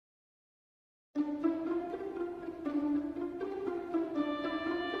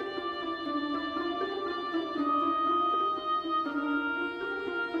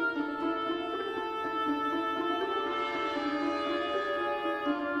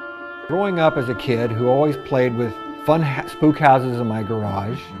Growing up as a kid who always played with fun spook houses in my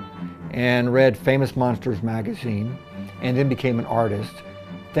garage and read Famous Monsters magazine and then became an artist,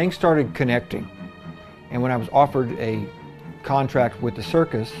 things started connecting. And when I was offered a contract with the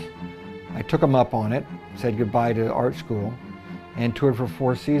circus, I took them up on it, said goodbye to art school, and toured for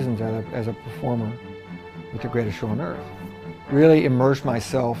 4 seasons as a performer with the greatest show on earth. Really immersed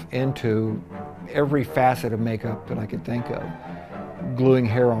myself into every facet of makeup that I could think of. Gluing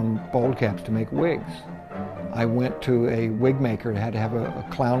hair on bald caps to make wigs. I went to a wig maker that had to have a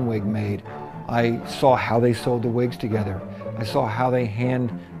clown wig made. I saw how they sewed the wigs together. I saw how they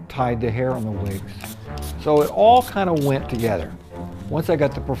hand tied the hair on the wigs. So it all kind of went together. Once I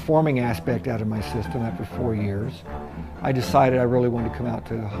got the performing aspect out of my system after 4 years, I decided I really wanted to come out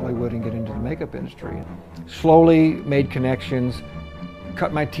to Hollywood and get into the makeup industry. Slowly made connections,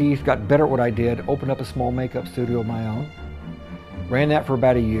 cut my teeth, got better at what I did, opened up a small makeup studio of my own. Ran that for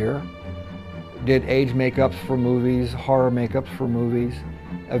about a year. Did age makeups for movies, horror makeups for movies.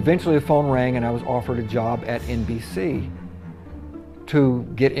 Eventually the phone rang and I was offered a job at NBC to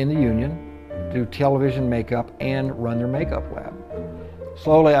get in the union, do television makeup and run their makeup lab.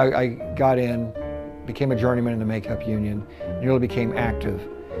 Slowly I got in, became a journeyman in the makeup union, and really became active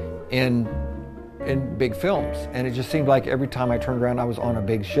in big films. And it just seemed like every time I turned around I was on a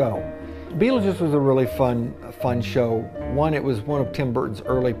big show. Beetlejuice was a really fun show. One, it was one of Tim Burton's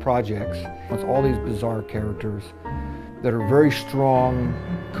early projects. It's all these bizarre characters that are very strong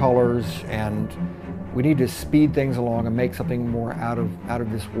colors, and we need to speed things along and make something more out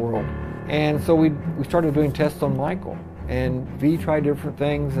of this world. And so we started doing tests on Michael, and V tried different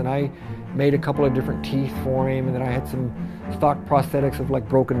things, and I made a couple of different teeth for him, and then I had some stock prosthetics of like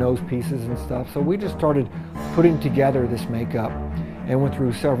broken nose pieces and stuff. So we just started putting together this makeup and went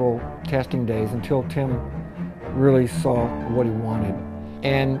through several testing days until Tim really saw what he wanted.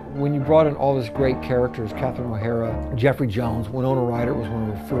 And when you brought in all these great characters, Catherine O'Hara, Jeffrey Jones, Winona Ryder was one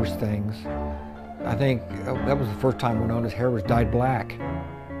of the first things. I think that was the first time Winona's hair was dyed black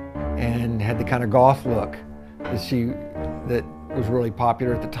and had the kind of goth look that was really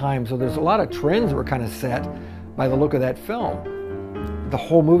popular at the time. So there's a lot of trends that were kind of set by the look of that film. The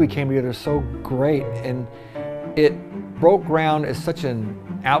whole movie came together so great, and it broke ground as such an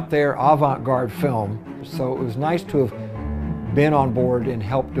out there avant-garde film. So it was nice to have been on board and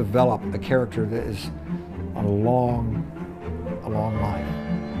helped develop a character that is a long life.